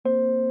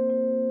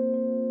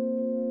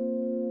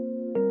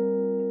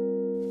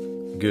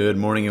Good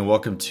morning and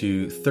welcome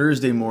to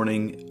Thursday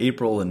morning,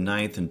 April the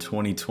 9th in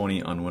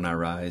 2020 on When I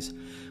Rise.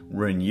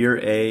 We're in year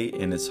A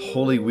and it's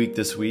Holy Week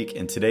this week,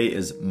 and today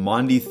is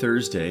Maundy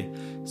Thursday.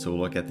 So we'll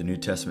look at the New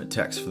Testament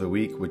text for the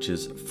week, which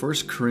is 1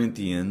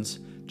 Corinthians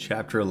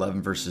chapter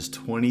 11 verses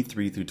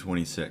 23 through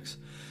 26.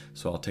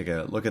 So I'll take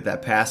a look at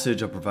that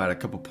passage. I'll provide a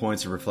couple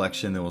points of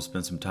reflection, then we'll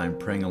spend some time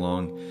praying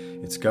along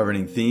its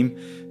governing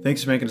theme.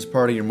 Thanks for making this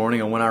part of your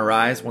morning on When I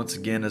Rise. Once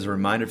again, as a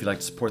reminder, if you'd like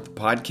to support the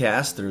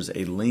podcast, there's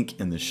a link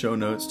in the show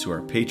notes to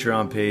our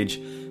Patreon page.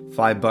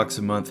 $5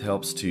 a month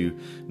helps to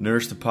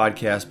nourish the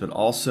podcast, but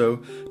also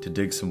to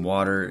dig some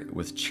water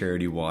with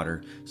Charity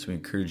Water. So we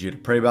encourage you to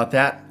pray about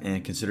that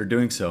and consider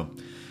doing so.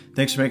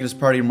 Thanks for making this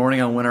part of your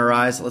morning on When I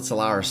Rise. Let's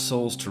allow our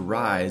souls to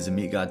rise and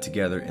meet God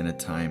together in a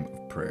time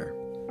of prayer.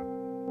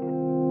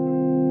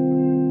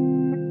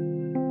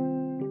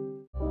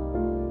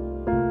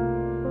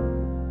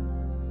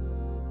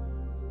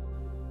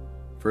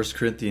 First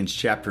Corinthians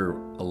chapter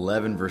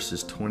 11,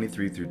 verses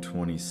 23 through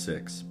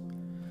 26.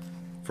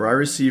 For I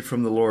received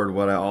from the Lord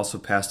what I also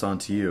passed on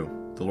to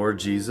you. The Lord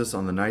Jesus,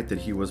 on the night that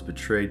he was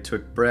betrayed,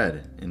 took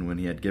bread, and when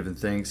he had given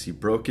thanks, he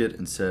broke it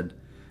and said,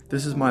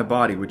 "This is my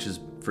body, which is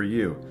for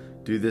you.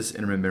 Do this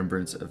in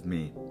remembrance of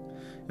me."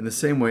 In the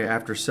same way,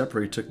 after supper,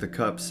 he took the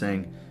cup,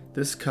 saying,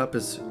 "This cup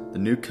is the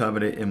new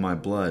covenant in my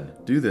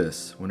blood. Do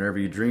this, whenever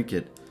you drink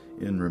it,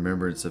 in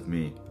remembrance of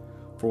me.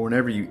 For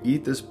whenever you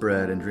eat this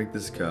bread and drink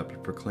this cup, you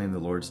proclaim the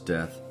Lord's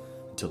death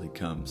until he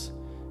comes."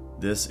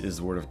 This is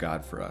the word of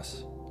God for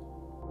us.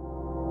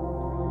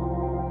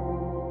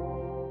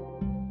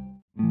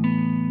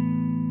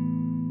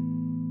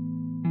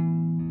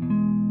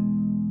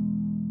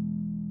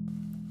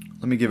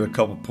 Let me give a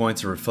couple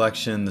points of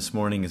reflection this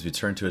morning as we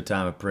turn to a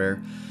time of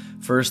prayer.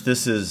 First,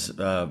 this is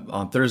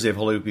on Thursday of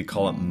Holy Week, we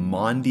call it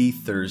Maundy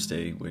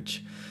Thursday,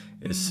 which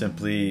is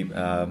simply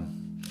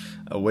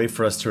a way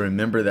for us to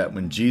remember that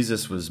when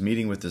Jesus was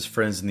meeting with his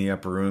friends in the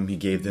upper room, he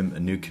gave them a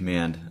new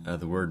command.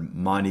 The word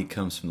Maundy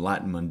comes from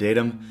Latin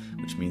mandatum,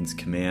 which means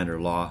command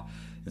or law.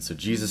 And so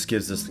Jesus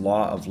gives this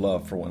law of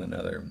love for one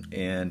another.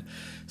 And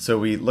so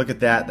we look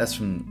at that. That's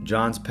from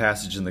John's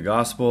passage in the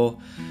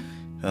gospel.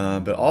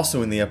 But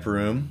also in the upper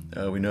room,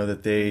 we know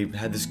that they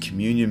had this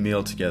communion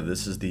meal together.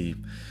 This is the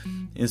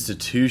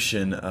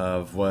institution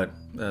of what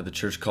the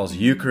church calls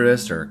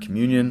Eucharist or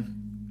communion,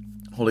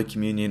 Holy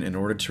Communion, in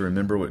order to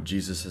remember what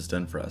Jesus has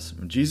done for us.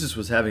 When Jesus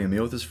was having a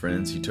meal with his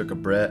friends, he took a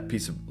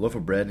loaf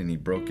of bread and he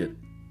broke it,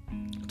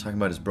 talking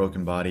about his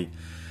broken body.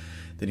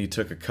 Then he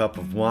took a cup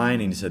of wine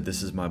and he said,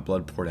 "This is my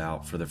blood poured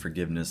out for the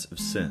forgiveness of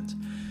sins."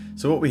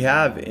 So what we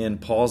have in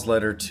Paul's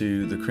letter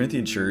to the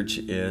Corinthian church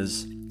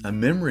is a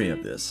memory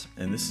of this.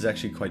 And this is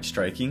actually quite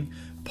striking.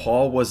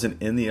 Paul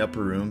wasn't in the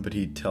upper room, but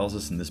he tells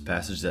us in this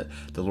passage that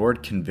the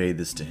Lord conveyed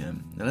this to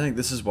him. And I think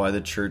this is why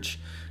the church,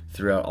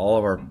 throughout all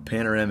of our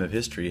panorama of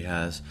history,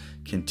 has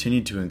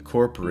continued to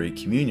incorporate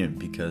communion,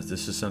 because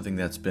this is something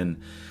that's been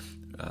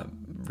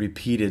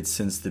repeated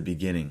since the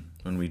beginning.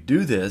 When we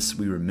do this,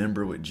 we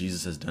remember what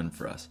Jesus has done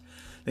for us.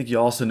 I think you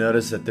also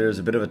notice that there's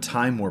a bit of a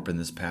time warp in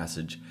this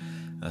passage.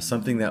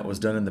 Something that was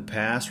done in the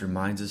past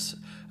reminds us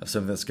of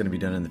something that's going to be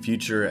done in the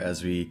future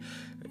as we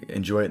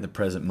enjoy it in the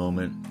present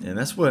moment. And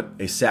that's what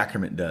a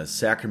sacrament does.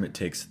 Sacrament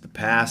takes the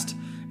past,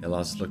 it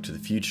allows us to look to the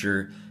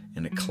future,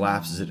 and it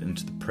collapses it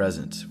into the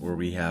present, where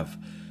we have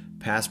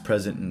past,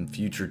 present, and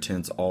future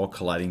tense all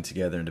colliding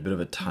together in a bit of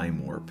a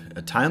time warp,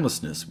 a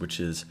timelessness, which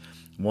is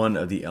one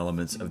of the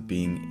elements of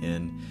being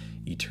in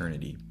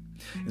eternity.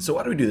 And so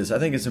why do we do this? I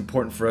think it's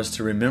important for us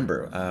to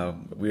remember.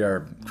 We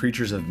are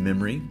creatures of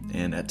memory,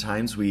 and at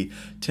times we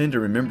tend to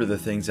remember the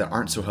things that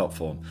aren't so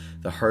helpful,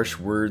 the harsh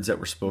words that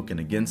were spoken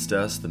against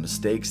us, the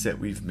mistakes that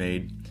we've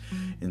made.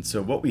 And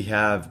so what we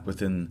have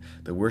within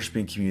the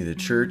worshiping community of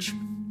the church,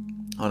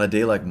 on a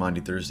day like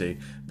Maundy Thursday,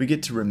 we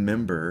get to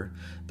remember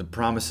the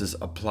promises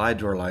applied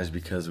to our lives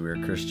because we are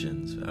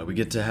Christians. We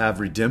get to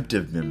have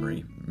redemptive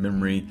memory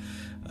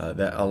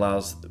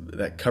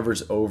that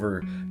covers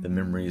over the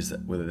memories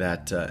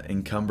that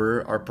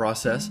encumber our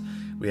process.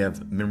 We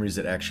have memories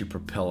that actually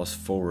propel us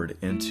forward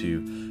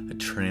into a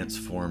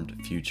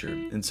transformed future.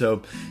 And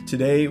so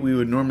today we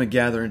would normally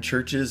gather in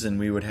churches and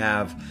we would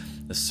have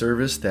a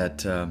service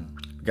that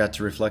got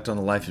to reflect on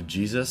the life of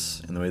Jesus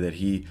and the way that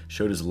he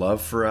showed his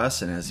love for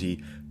us, and as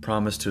he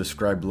promised to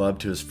ascribe love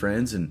to his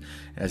friends, and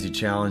as he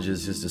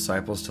challenges his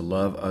disciples to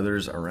love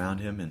others around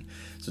him. And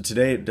so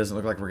today it doesn't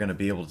look like we're going to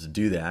be able to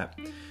do that.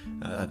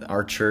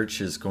 Our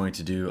church is going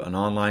to do an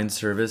online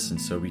service,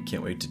 and so we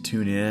can't wait to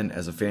tune in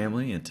as a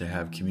family and to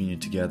have communion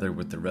together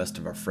with the rest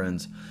of our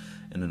friends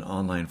in an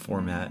online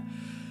format.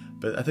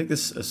 But I think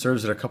this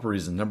serves at a couple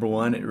reasons. Number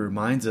one, it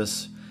reminds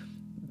us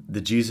the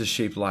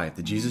Jesus-shaped life.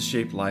 The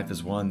Jesus-shaped life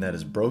is one that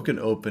is broken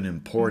open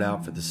and poured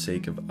out for the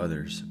sake of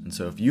others. And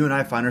so if you and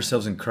I find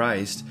ourselves in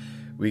Christ,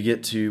 we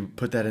get to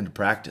put that into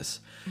practice.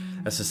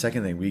 That's the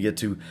second thing. We get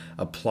to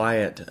apply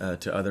it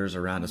to others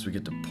around us. We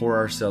get to pour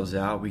ourselves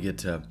out. We get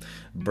to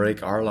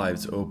break our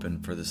lives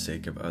open for the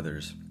sake of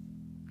others,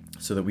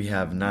 so that we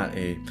have not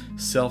a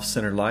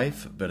self-centered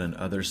life, but an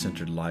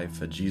other-centered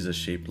life, a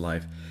Jesus-shaped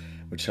life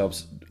which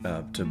helps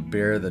to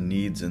bear the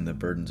needs and the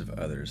burdens of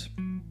others.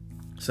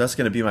 So that's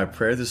going to be my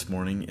prayer this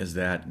morning, is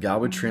that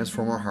God would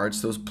transform our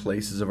hearts, those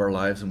places of our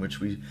lives in which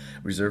we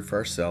reserve for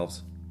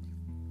ourselves,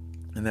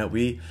 and that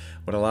we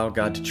would allow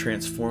God to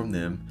transform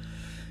them,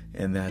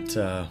 and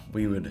that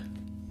we would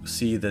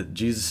see that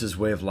Jesus'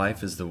 way of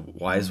life is the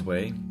wise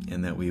way,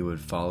 and that we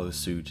would follow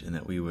suit, and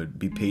that we would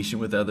be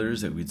patient with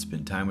others, that we'd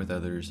spend time with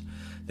others,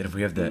 that if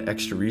we have the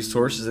extra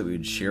resources, that we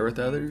would share with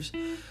others,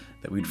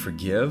 that we'd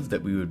forgive,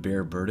 that we would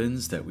bear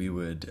burdens, that we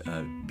would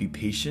be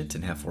patient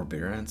and have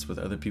forbearance with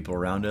other people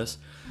around us,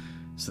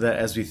 so that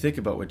as we think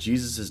about what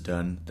Jesus has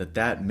done,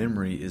 that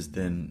memory is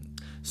then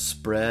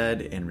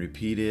spread and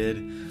repeated,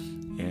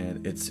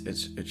 and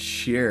it's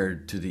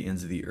shared to the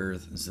ends of the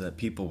earth, and so that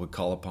people would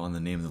call upon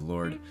the name of the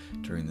Lord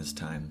during this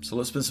time. So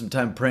let's spend some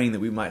time praying that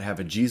we might have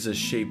a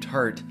Jesus-shaped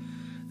heart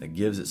that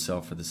gives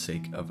itself for the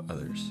sake of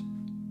others.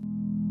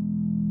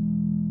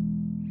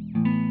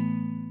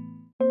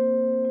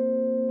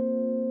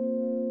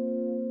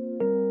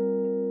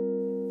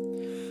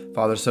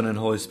 Father, Son, and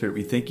Holy Spirit,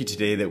 we thank you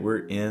today that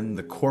we're in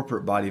the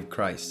corporate body of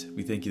Christ.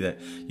 We thank you that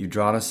you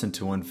brought us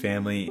into one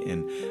family,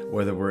 and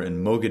whether we're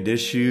in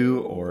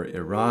Mogadishu or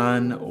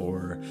Iran,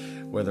 or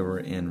whether we're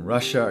in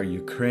Russia or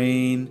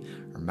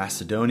Ukraine or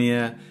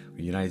Macedonia or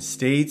the United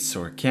States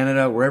or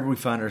Canada, wherever we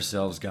find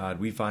ourselves, God,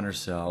 we find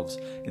ourselves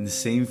in the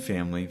same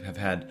family, have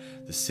had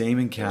the same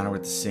encounter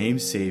with the same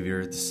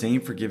Savior, the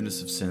same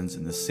forgiveness of sins,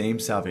 and the same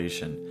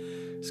salvation.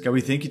 So God,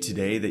 we thank you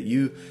today that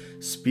you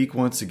speak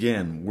once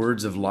again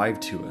words of life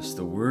to us,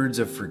 the words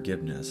of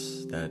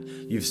forgiveness, that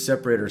you've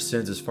separated our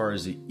sins as far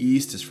as the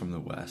east is from the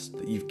west,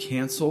 that you've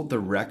canceled the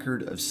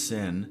record of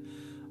sin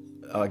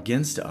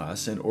against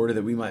us in order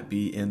that we might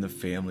be in the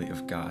family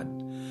of God.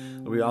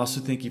 We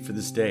also thank you for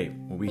this day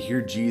when we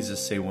hear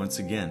Jesus say once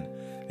again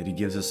that he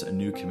gives us a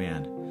new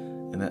command,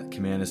 and that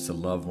command is to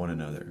love one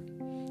another.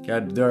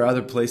 God, there are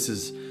other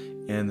places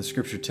in the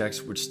scripture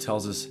text which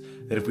tells us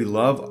that if we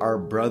love our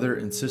brother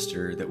and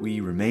sister, that we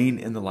remain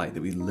in the light,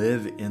 that we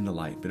live in the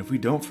light. But if we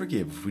don't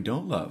forgive, if we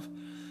don't love,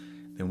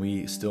 then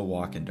we still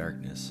walk in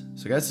darkness.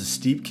 So God, it's a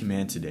steep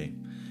command today.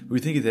 We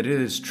think that it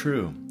is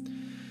true.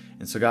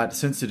 And so God,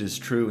 since it is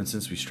true and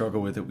since we struggle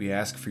with it, we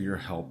ask for your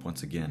help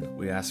once again.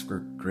 We ask for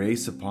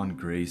grace upon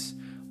grace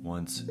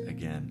once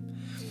again.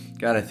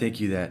 God, I thank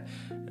you that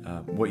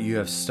what you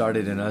have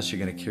started in us,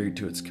 you're going to carry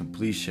to its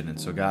completion. And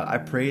so God, I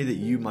pray that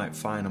you might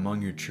find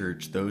among your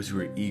church those who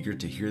are eager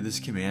to hear this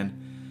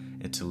command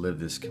and to live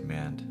this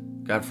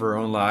command. God, for our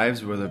own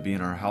lives, whether it be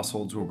in our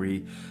households where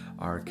we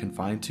are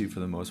confined to for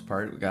the most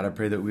part, God, I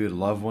pray that we would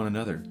love one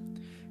another.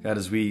 God,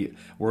 as we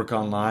work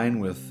online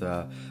with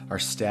our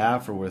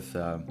staff or with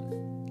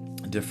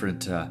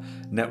different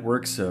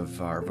networks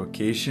of our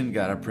vocation,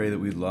 God, I pray that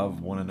we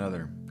love one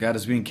another. God,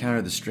 as we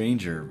encounter the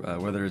stranger,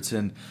 whether it's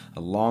in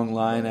a long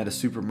line at a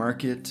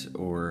supermarket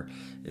or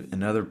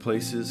in other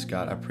places,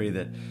 God, I pray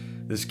that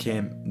this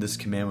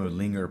command would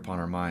linger upon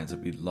our minds, that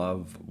we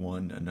love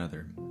one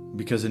another.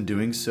 Because in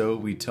doing so,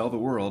 we tell the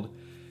world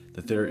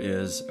that there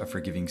is a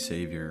forgiving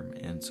Savior.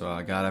 And so,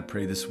 God, I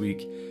pray this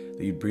week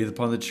that you'd breathe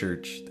upon the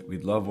church, that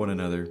we'd love one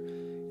another,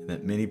 and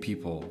that many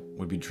people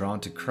would be drawn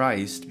to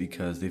Christ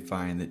because they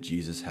find that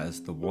Jesus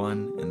has the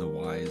one and the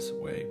wise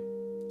way.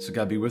 So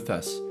God, be with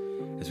us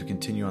as we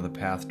continue on the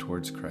path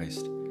towards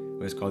Christ.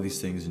 We ask all these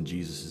things in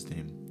Jesus'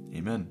 name.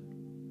 Amen.